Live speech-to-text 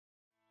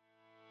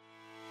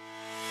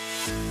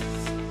Well,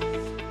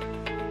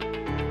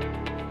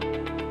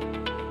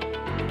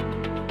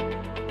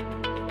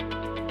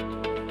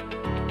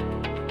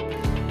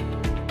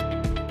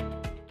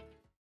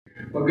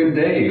 good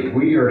day.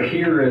 We are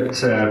here at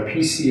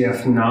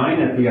PCF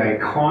 9 at the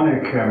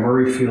iconic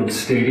Murrayfield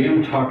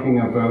Stadium talking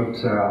about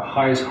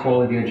highest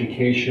quality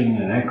education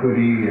and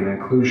equity and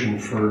inclusion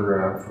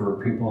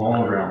for people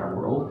all around the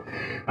world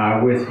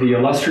with the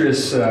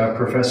illustrious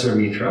Professor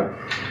Mitra.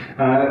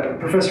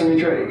 Professor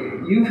Mitra,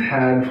 you've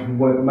had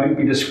what might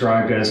be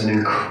described as an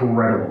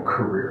incredible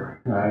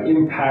career,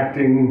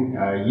 impacting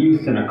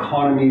youth and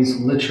economies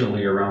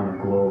literally around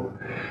the globe.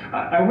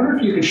 I wonder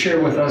if you could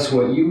share with us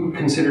what you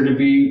consider to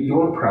be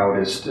your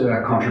proudest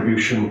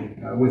contribution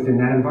within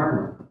that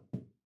environment.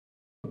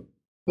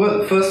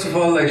 Well, first of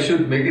all, I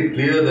should make it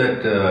clear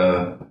that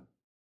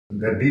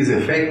these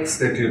effects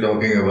that you're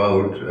talking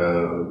about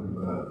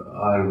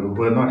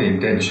were not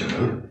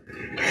intentional.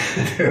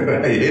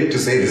 I hate to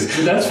say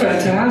this. That's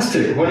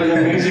fantastic. What an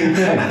amazing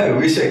thing. I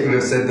wish I could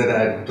have said that I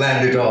had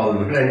planned it all,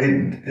 but I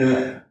didn't.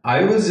 Yeah.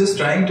 I was just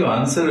trying to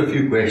answer a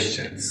few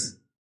questions.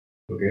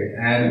 Okay,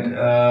 and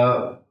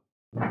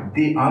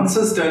the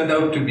answers turned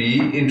out to be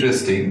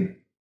interesting.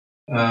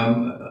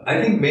 I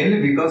think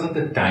mainly because of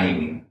the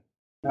timing.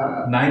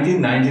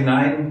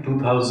 1999,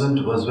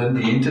 2000 was when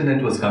the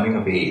internet was coming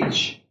of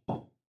age.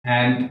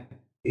 And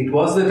it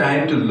was the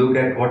time to look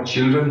at what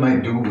children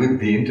might do with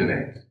the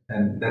internet.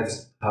 And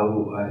that's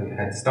how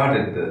I had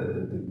started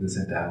this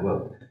entire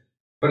work.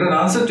 But in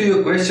answer to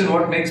your question,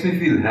 what makes me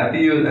feel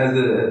happy as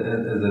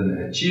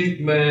an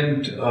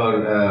achievement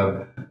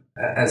or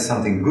as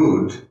something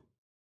good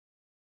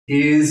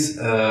is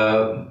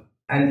an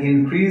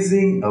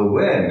increasing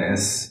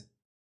awareness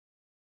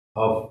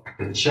of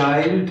the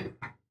child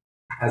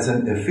as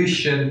an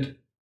efficient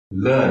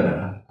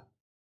learner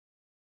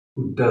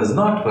who does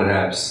not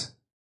perhaps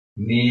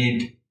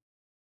need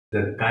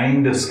the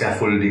kind of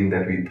scaffolding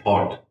that we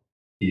thought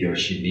he or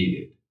she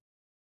needed.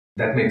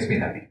 That makes me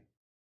happy.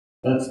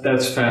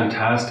 That's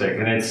fantastic,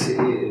 and it's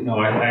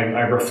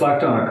I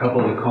reflect on a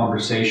couple of the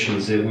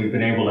conversations that we've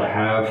been able to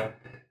have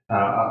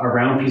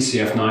around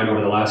PCF 9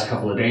 over the last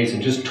couple of days,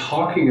 and just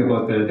talking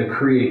about the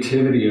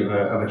creativity of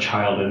a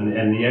child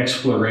and the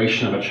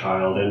exploration of a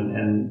child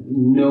and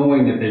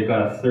knowing that they've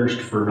got a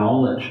thirst for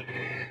knowledge.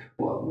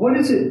 What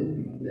is it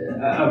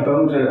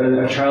about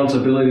a child's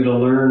ability to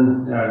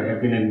learn?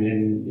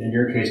 In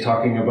your case,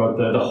 talking about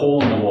the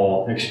hole in the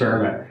wall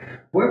experiment.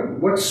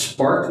 What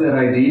sparked that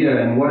idea,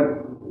 and what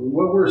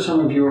were some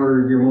of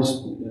your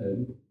most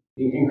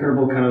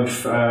incredible kind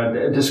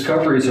of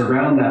discoveries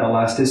around that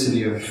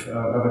elasticity of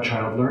a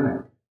child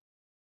learning?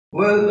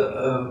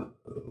 Well,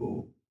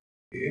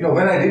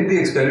 when I did the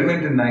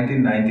experiment in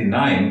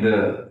 1999,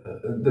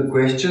 the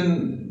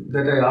question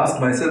that I asked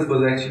myself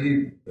was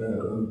actually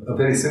a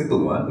very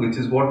simple one, which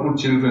is what would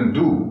children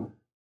do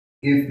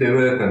if they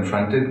were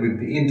confronted with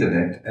the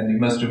internet? And you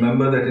must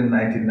remember that in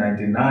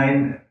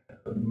 1999,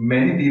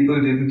 many people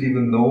didn't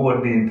even know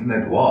what the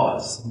internet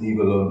was, leave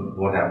alone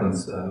what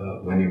happens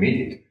when you meet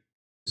it.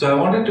 So I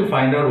wanted to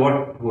find out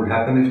what would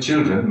happen if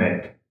children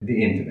met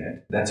the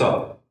internet. That's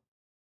all.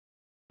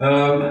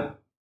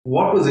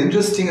 What was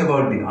interesting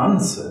about the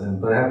answer,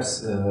 and perhaps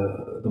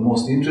the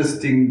most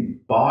interesting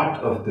part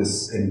of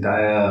this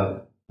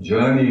entire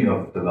journey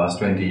of the last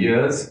 20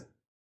 years,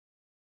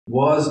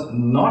 was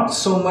not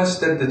so much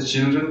that the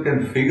children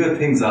can figure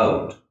things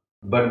out,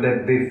 but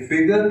that they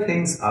figure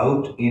things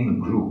out in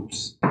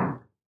groups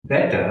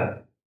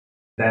better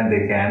than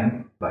they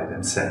can by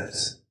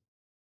themselves.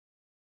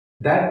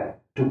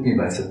 That took me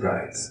by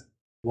surprise.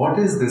 What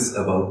is this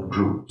about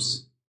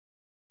groups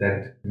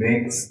that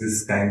makes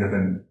this kind of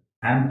an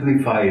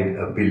amplified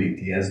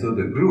ability, as though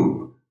the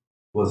group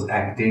was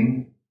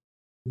acting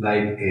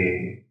like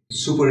a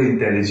super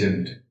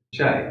intelligent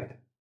child?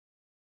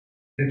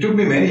 It took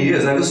me many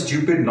years. I was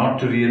stupid not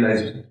to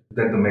realize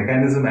that the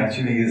mechanism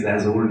actually is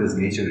as old as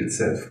nature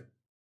itself.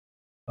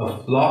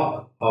 A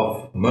flock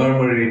of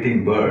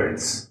murmurating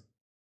birds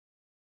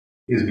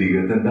is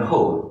bigger than the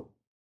whole.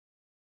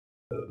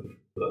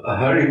 A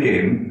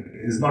hurricane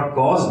is not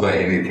caused by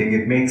anything,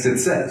 it makes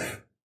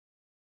itself.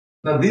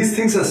 Now these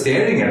things are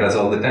staring at us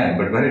all the time,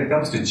 but when it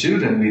comes to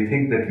children, we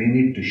think that we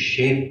need to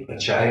shape a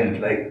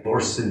child like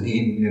porcelain,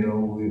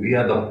 we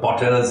are the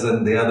potters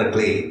and they are the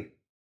clay.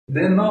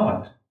 They're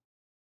not.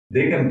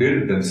 They can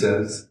build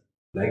themselves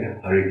like a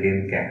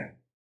hurricane can.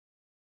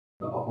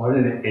 What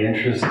an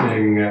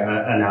interesting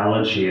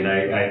analogy, and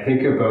I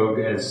think about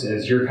as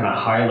you're kind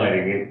of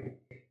highlighting it,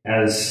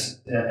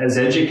 as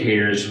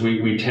educators,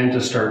 we tend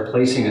to start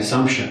placing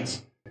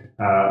assumptions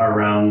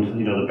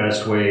around the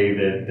best way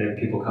that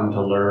people come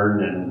to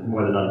learn, and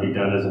whether or not it be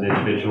done as an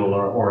individual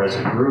or as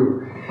a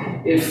group.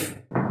 If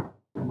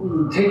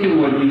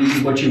taking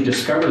what you've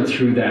discovered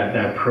through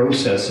that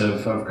process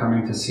of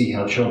coming to see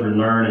how children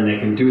learn, and they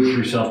can do it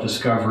through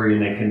self-discovery,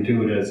 and they can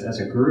do it as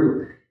a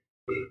group.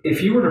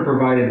 If you were to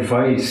provide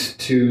advice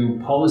to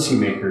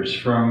policymakers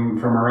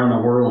from around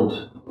the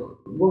world,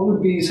 what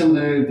would be some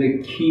of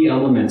the key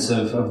elements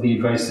of the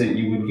advice that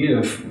you would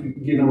give,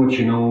 given what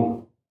you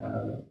know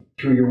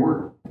through your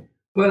work?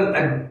 Well,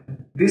 at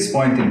this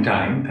point in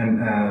time,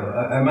 and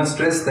I must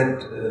stress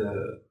that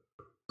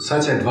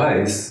such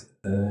advice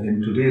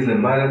in today's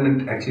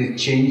environment actually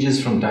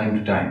changes from time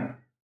to time,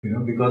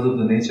 because of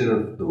the nature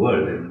of the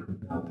world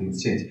and how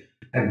things change.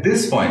 At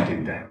this point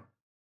in time,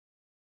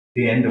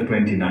 the end of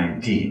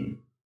 2019,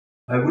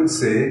 I would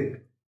say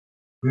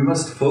we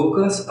must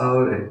focus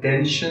our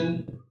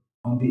attention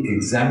on the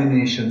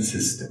examination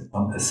system,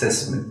 on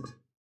assessment.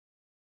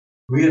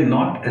 We are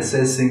not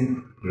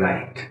assessing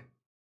right.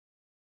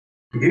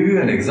 To give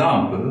you an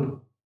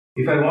example,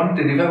 if I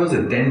was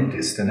a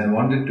dentist and I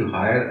wanted to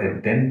hire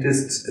a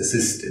dentist's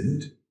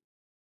assistant,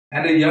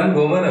 and a young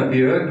woman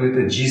appeared with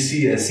a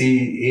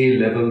GCSE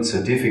A-level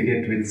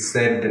certificate which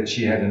said that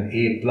she had an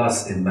A+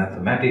 in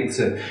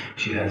mathematics,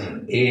 she has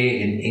an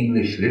A in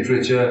English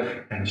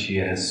literature, and she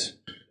has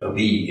a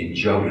B in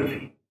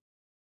geography.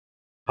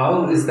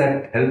 How is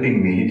that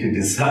helping me to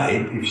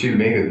decide if she'll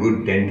make a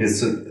good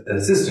dentist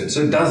assistant?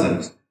 So it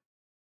doesn't.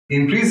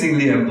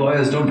 Increasingly,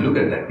 employers don't look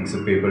at that piece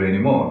of paper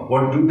anymore.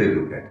 What do they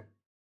look at?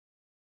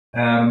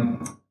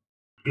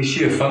 Is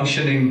she a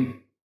functioning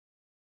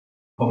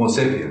Homo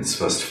sapiens,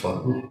 first of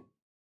all?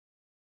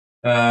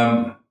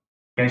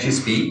 Can she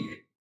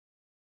speak?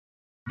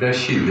 Does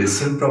she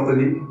listen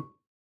properly?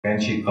 Can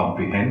she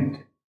comprehend?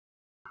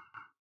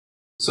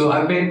 So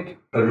I made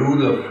a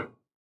rule of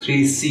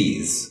 3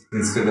 C's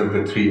instead of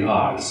the 3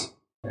 R's.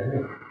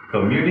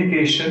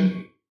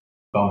 Communication,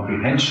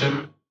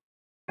 comprehension,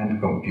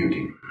 and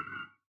computing.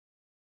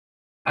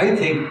 I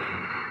think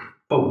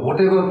for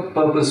whatever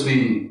purpose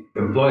we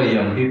employ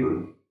young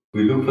people,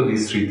 we look for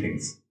these 3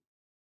 things.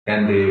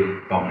 Can they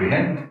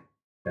comprehend?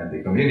 Can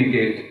they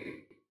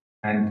communicate?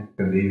 And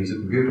can they use a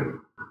computer?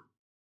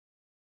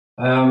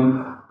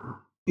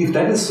 If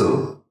that is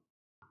so,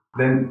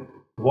 then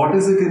what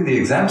is it in the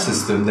exam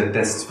system that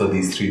tests for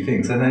these 3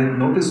 things? And I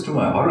noticed to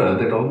my horror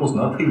that almost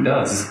nothing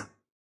does.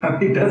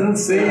 It doesn't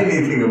say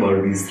anything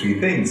about these 3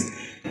 things.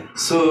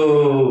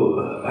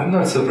 So I'm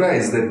not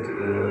surprised that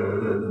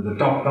the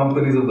top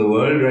companies of the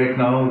world right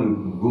now,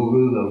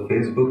 Google or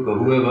Facebook or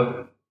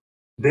whoever,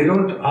 they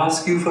don't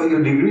ask you for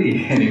your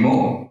degree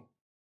anymore.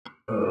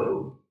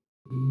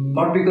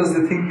 Not because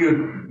they think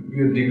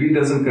your degree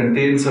doesn't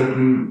contain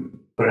certain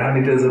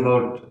parameters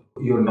about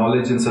your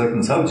knowledge in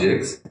certain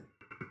subjects,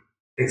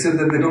 except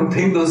that they don't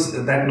think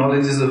that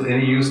knowledge is of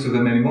any use to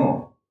them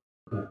anymore.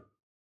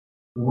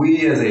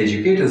 We as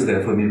educators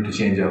therefore need to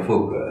change our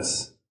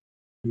focus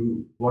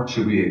to what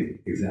should we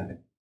examine.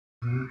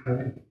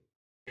 Okay.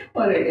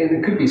 Well, and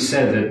it could be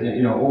said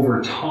that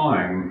over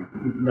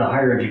time, the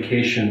higher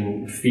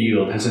education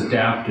field has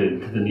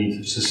adapted to the needs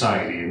of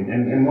society,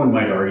 and one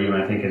might argue,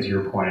 and I think as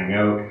you're pointing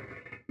out,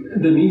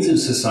 the needs of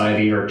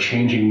society are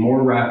changing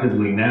more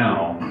rapidly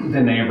now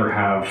than they ever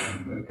have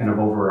kind of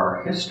over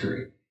our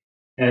history.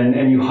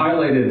 And you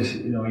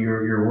highlighted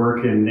your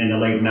work in the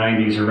late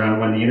 90s around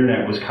when the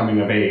internet was coming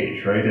of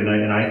age, right?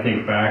 And I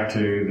think back to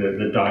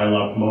the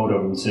dial-up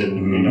modems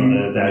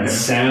and that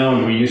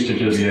sound we used to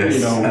just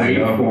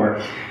wait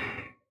for.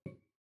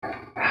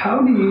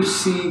 How do you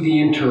see the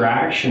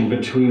interaction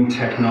between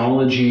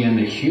technology and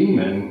the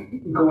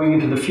human going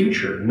into the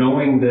future,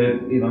 knowing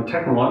that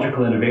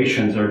technological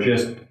innovations are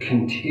just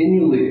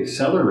continually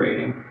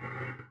accelerating?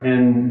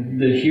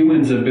 And the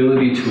human's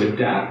ability to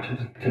adapt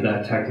to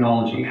that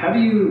technology. How do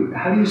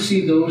you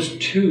see those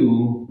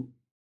two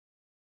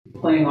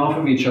playing off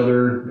of each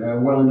other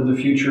well into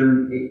the future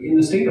in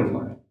the state of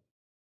learning?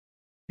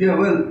 Yeah,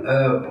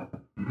 well,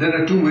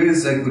 there are 2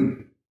 ways I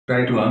could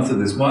try to answer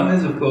this. One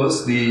is, of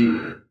course,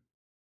 the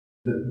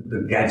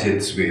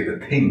gadgets way, the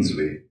things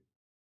way.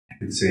 I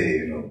could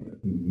say,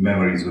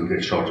 memories will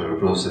get shorter,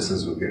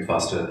 processors will get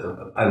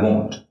faster. I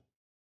won't.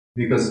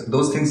 Because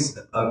those things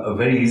are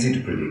very easy to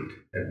predict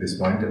at this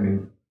point. I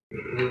mean,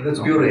 that's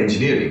pure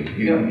engineering.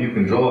 You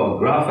can draw a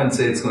graph and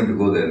say it's going to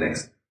go there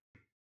next.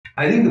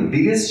 I think the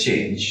biggest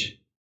change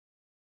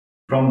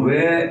from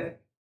where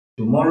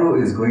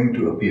tomorrow is going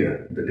to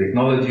appear, the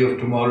technology of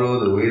tomorrow,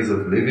 the ways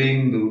of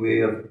living, the way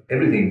of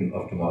everything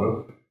of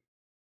tomorrow,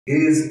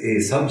 is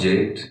a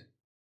subject,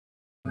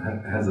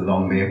 has a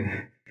long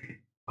name,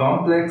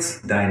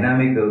 complex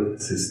dynamical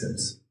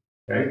systems.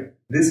 Right?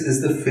 This is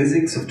the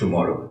physics of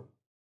tomorrow.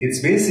 It's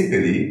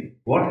basically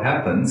what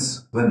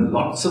happens when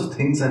lots of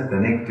things are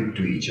connected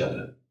to each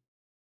other.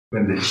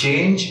 When the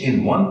change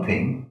in one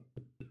thing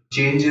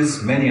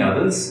changes many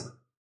others,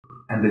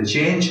 and the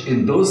change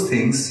in those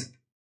things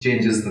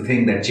changes the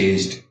thing that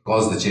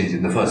caused the change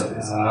in the first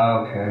place.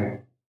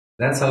 Okay.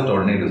 That's how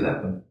tornadoes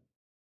happen.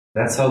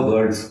 That's how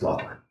birds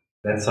flock.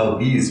 That's how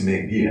bees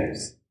make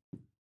beehives.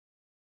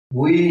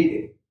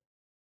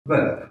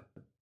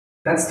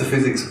 That's the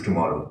physics of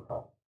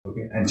tomorrow.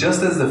 Okay. And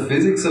just as the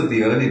physics of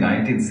the early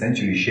 19th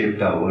century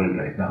shaped our world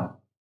right now,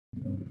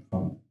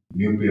 from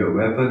nuclear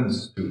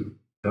weapons to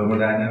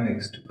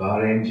thermodynamics to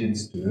car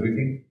engines to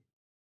everything,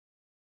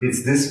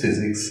 it's this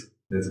physics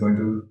that's going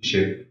to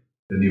shape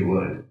the new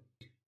world.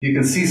 You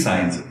can see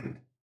signs of it.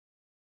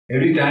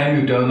 Every time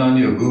you turn on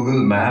your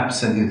Google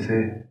Maps and you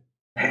say,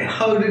 hey,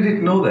 how did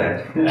it know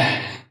that?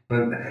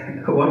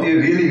 But what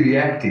you're really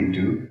reacting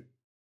to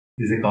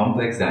is a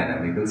complex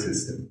dynamical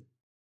system.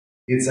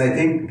 It's, I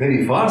think,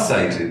 very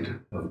far-sighted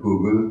of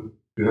Google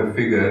to have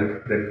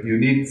figured that you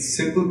need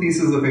simple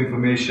pieces of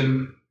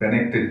information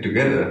connected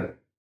together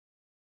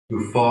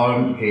to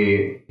form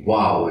a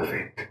wow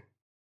effect.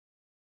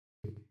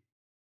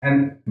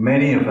 And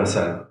many of us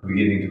are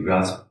beginning to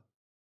grasp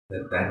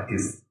that that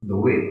is the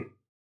way.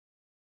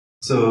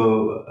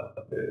 So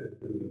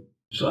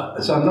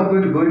I'm not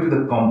going to go into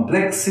the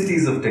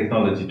complexities of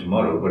technology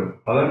tomorrow,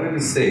 but all I'm going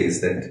to say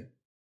is that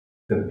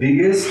the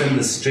biggest and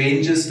the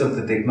strangest of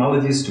the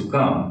technologies to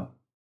come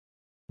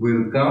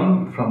will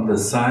come from the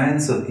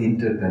science of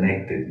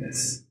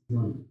interconnectedness,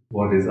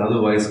 what is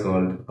otherwise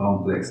called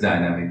complex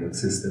dynamical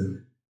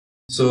system.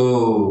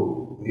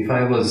 So if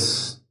I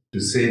was to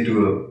say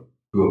to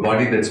a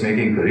body that's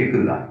making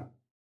curricula,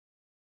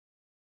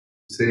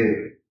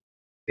 say,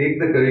 take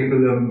the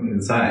curriculum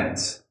in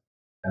science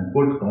and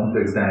put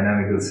complex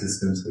dynamical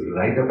systems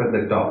right up at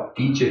the top.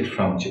 Teach it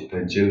from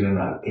when children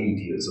are 8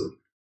 years old.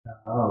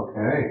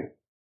 Okay.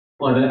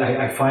 Well,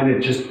 I find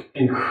it just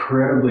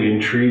incredibly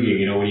intriguing.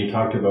 You know, when you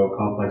talked about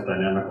complex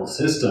dynamical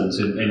systems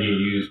and you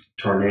used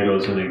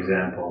tornadoes as an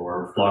example,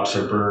 or flocks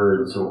of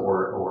birds,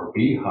 or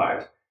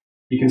beehives,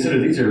 you consider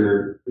these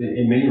are,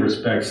 in many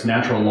respects,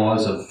 natural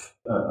laws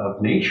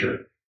of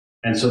nature.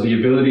 And so the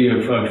ability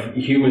of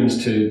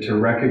humans to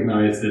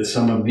recognize that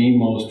some of the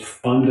most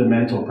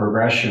fundamental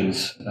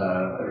progressions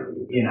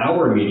in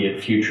our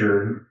immediate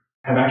future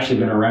have actually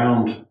been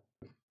around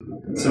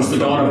since the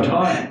dawn of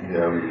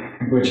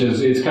time, which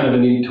is it's kind of a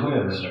neat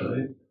twist,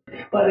 right?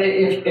 But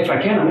if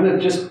I can, I'm going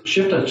to just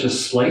shift us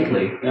just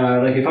slightly.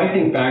 Like if I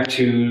think back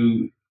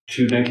to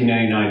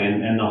 1999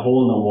 and the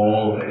hole in the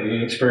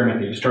wall experiment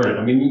that you started,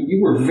 I mean, you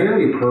were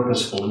very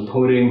purposeful in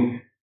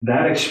putting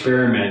that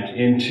experiment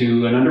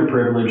into an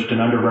underprivileged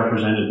and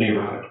underrepresented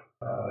neighborhood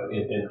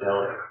in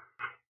Delhi.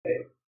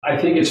 I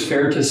think it's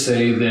fair to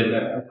say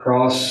that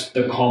across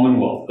the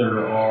Commonwealth,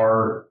 there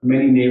are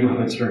many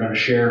neighborhoods that are going to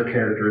share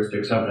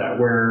characteristics of that,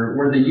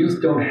 where the youth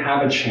don't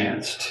have a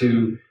chance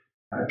to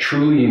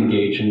truly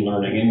engage in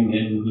learning.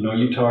 And you know,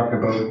 you talk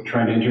about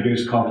trying to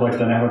introduce complex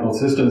dynamical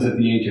systems at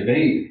the age of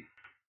 8.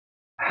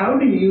 How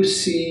do you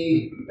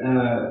see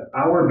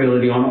our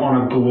ability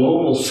on a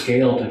global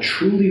scale to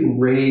truly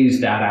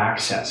raise that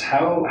access?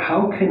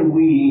 How can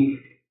we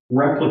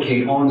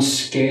replicate on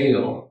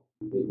scale,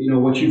 you know,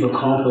 what you've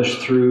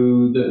accomplished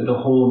through the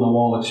hole in the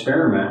wall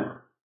experiment,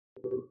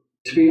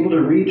 to be able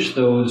to reach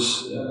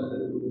those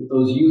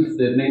youth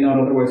that may not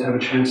otherwise have a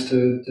chance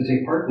to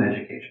take part in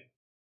education?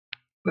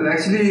 Well,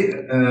 actually,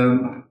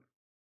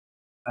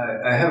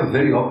 I have a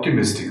very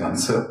optimistic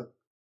answer.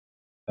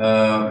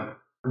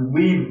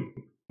 We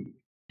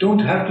don't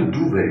have to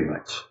do very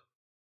much.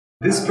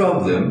 This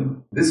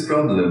problem is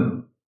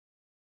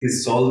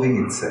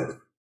solving itself.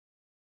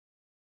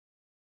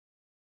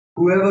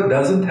 Whoever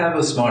doesn't have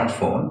a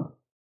smartphone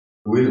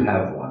will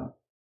have one.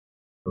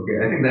 Okay,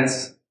 I think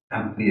that's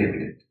amply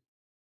evident.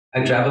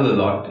 I travel a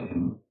lot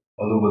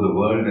all over the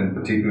world, and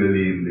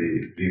particularly in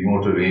the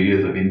remoter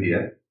areas of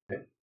India.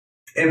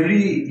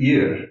 Every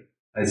year,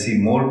 I see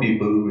more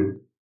people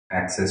with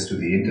access to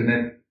the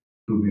internet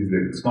through these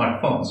little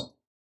smartphones.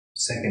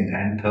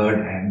 Second-hand,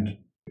 third-hand,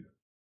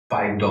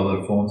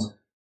 $5 phones,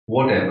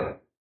 whatever.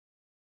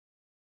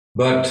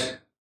 But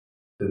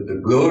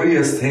the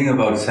glorious thing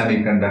about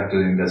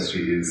semiconductor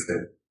industry is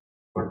that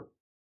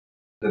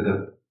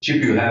the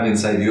chip you have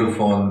inside your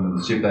phone,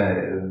 the chip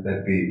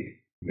that the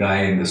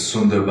guy in the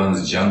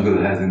Sundarbans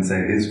jungle has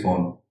inside his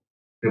phone,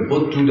 they're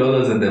both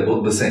 $2 and they're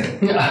both the same.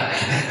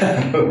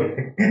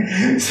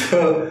 Okay.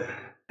 So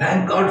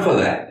thank God for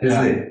that,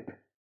 isn't it?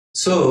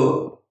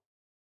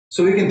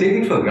 So we can take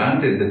it for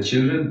granted that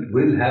children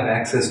will have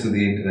access to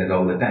the internet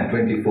all the time,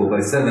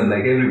 24/7,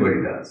 like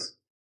everybody does.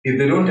 If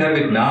they don't have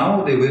it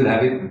now, they will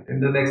have it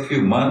in the next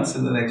few months,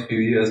 in the next few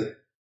years.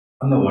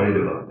 I'm not worried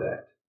about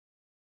that.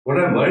 What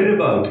I'm worried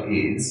about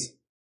is,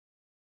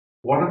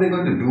 what are they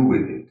going to do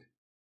with it?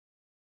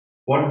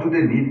 What do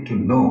they need to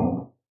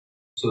know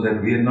so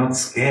that we are not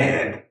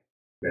scared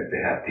that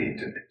they have the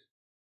internet?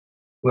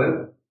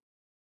 Well,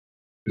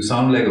 to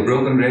sound like a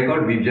broken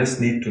record, we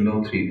just need to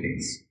know 3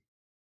 things.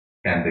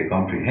 Can they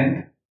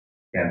comprehend?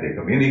 Can they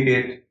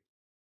communicate?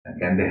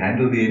 And can they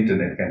handle the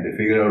internet? Can they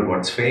figure out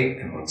what's fake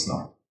and what's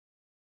not?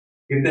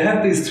 If they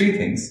have these 3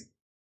 things,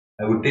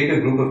 I would take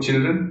a group of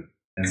children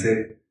and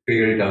say,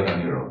 figure it out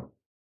on your own.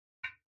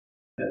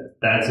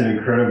 That's an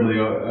incredibly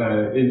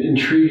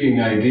intriguing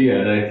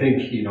idea. And I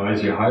think, you know,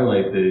 as you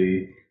highlight,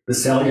 the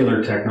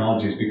cellular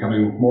technology is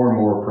becoming more and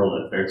more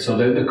prolific. So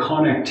the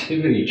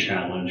connectivity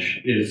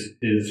challenge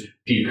is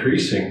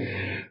decreasing.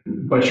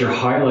 But your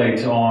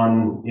highlight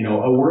on, you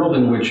know, a world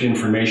in which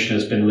information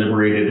has been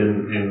liberated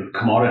and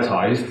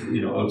commoditized,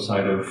 you know,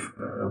 outside of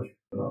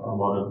a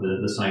lot of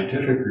the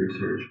scientific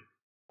research.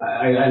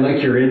 I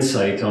like your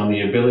insight on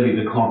the ability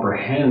to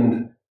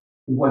comprehend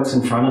what's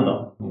in front of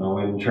them, you know,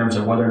 in terms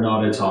of whether or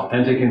not it's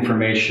authentic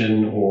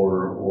information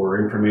or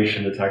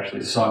information that's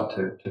actually sought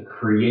to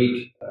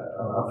create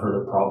a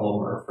further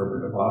problem or a further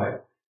divide.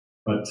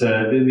 But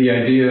the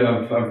idea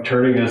of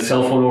turning a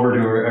cell phone over to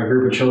a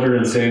group of children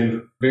and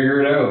saying,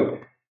 figure it out.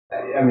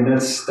 I mean,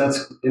 that's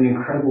an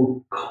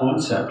incredible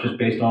concept just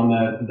based on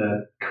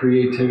that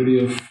creativity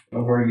of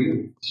our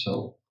youth.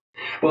 So,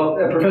 well,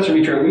 Professor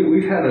Mitra,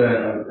 we've had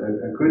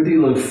a good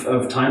deal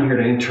of time here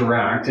to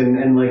interact,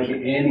 and like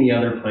any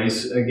other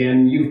place,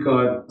 again, you've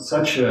got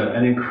such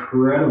an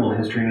incredible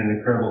history and an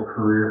incredible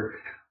career.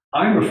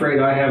 I'm afraid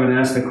I haven't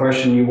asked the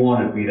question you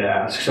wanted me to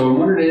ask. So I'm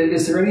wondering,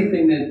 is there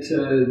anything that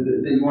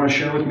you want to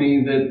share with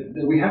me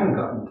that we haven't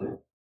gotten to?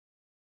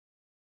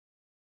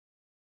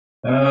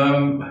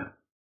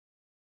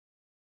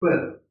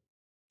 Well,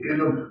 you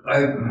know,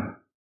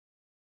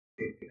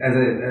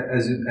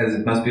 as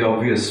it must be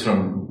obvious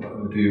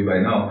to you by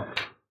now,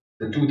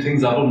 the two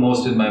things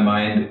uppermost in my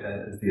mind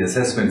is the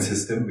assessment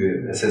system.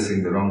 We're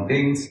assessing the wrong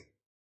things,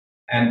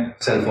 and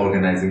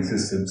self-organizing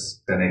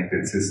systems,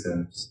 connected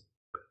systems,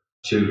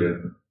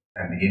 children,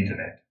 and the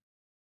internet.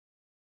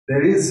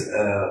 There is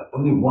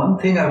only one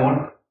thing I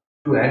want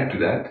to add to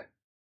that,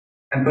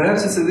 and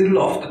perhaps it's a little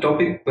off the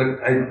topic,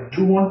 but I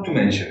do want to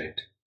mention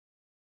it.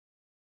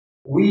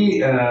 We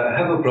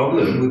have a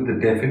problem with the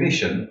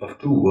definition of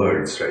two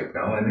words right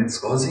now, and it's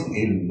causing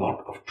a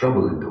lot of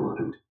trouble in the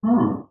world.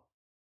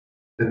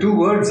 The two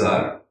words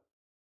are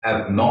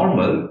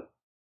abnormal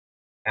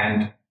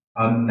and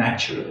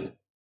unnatural.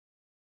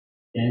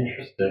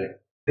 Interesting.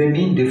 They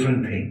mean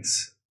different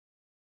things.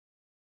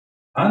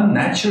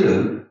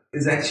 Unnatural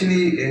is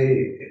actually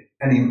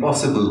an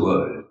impossible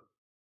word.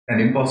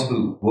 An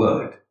impossible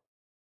word.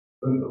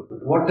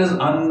 What does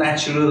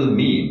unnatural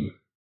mean?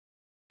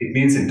 It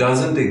means it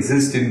doesn't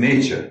exist in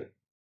nature.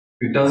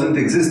 If it doesn't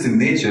exist in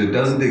nature, it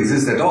doesn't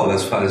exist at all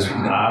as far as we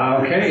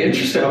know. Okay,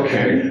 interesting.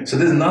 Okay. So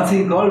there's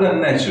nothing called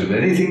unnatural.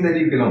 Anything that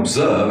you can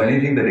observe,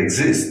 anything that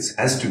exists,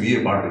 has to be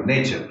a part of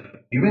nature.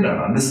 You may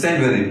not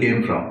understand where it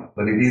came from,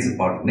 but it is a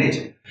part of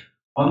nature.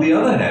 On the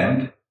other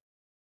hand,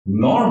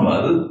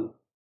 normal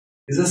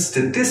is a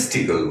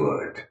statistical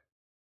word.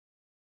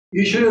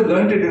 You should have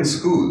learned it in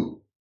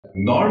school.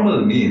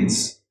 Normal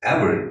means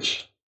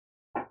average.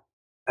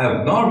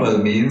 Abnormal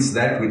means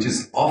that which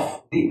is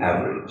off the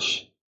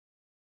average.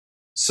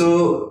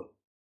 So,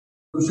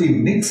 if we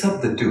mix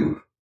up the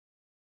two,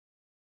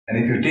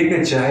 and if you take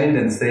a child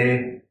and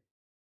say,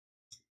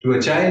 to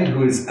a child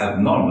who is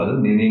abnormal,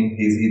 meaning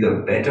he's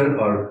either better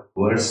or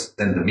worse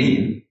than the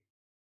mean,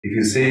 if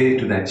you say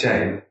to that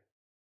child,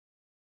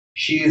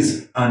 she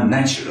is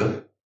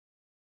unnatural,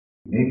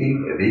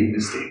 making a big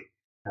mistake.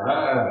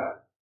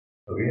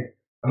 Okay?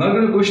 I'm not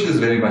going to push this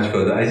very much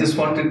further. I just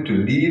wanted to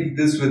leave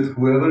this with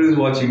whoever is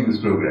watching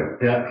this program.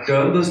 Yeah.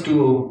 Turn those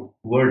two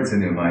words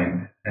in your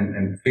mind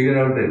and figure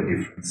out the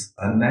difference.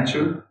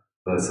 Unnatural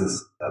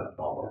versus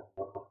abnormal.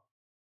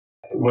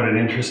 What an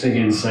interesting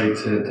insight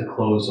to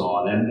close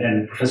on.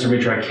 And Professor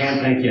Mitra, I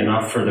can't thank you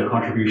enough for the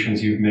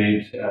contributions you've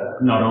made,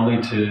 not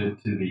only to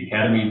the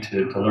Academy,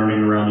 to learning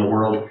around the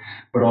world,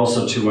 but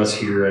also to us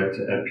here at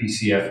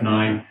PCF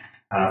 9.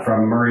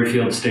 From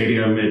Murrayfield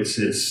Stadium, it's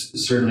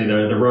certainly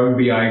the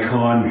rugby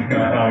icon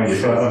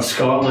of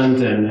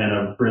Scotland, and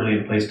a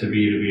brilliant place to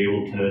be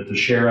able to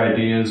share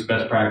ideas,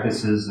 best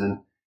practices,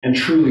 and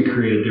truly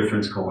create a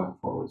difference going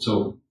forward.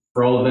 So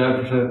for all of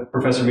that,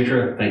 Professor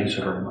Mitra, thank you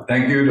so very much.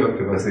 Thank you,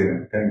 Dr.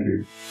 Fassina. Thank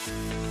you.